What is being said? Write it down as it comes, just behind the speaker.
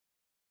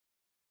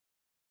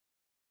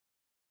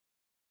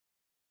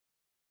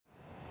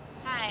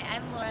Hi,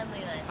 I'm Lauren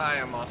Leland.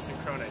 Hi, I'm Austin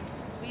Kronig.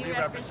 We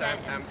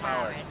represent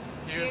Empowered.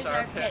 Here's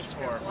our pitch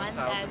for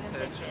 1,000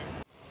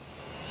 pitches.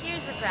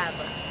 Here's the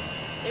problem.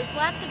 There's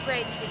lots of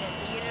bright students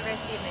at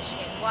University of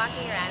Michigan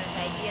walking around with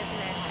ideas in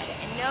their head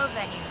and no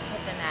venue to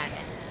put them out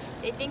in.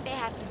 They think they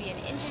have to be an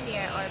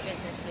engineer or a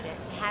business student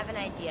to have an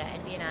idea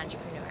and be an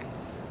entrepreneur.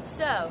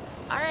 So,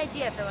 our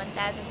idea for 1,000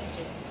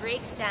 pitches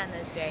breaks down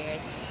those barriers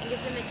and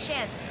gives them a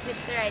chance to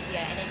pitch their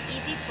idea in an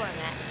easy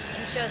format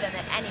and show them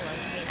that anyone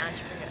can be an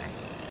entrepreneur.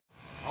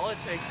 All it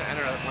takes to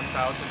enter 1,000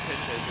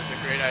 pitches is a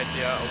great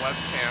idea, a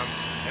webcam,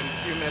 and a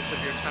few minutes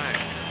of your time.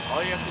 All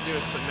you have to do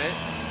is submit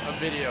a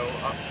video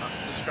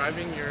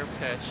describing your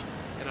pitch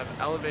in an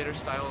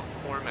elevator-style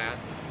format,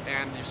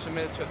 and you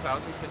submit it to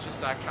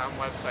 1000pitches.com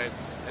website,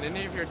 and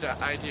any of your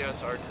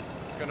ideas are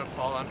going to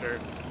fall under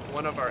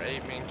one of our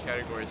 8 main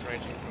categories,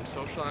 ranging from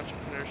social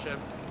entrepreneurship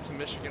to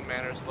Michigan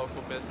Matters,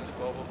 local business,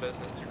 global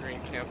business, to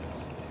green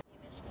campus.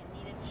 Michigan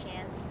need a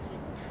chance to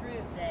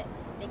prove that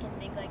they can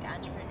think like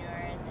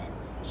entrepreneurs and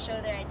show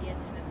their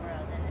ideas to the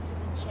world, and this is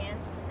a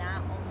chance to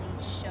not only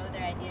show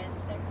their ideas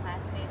to their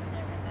classmates and their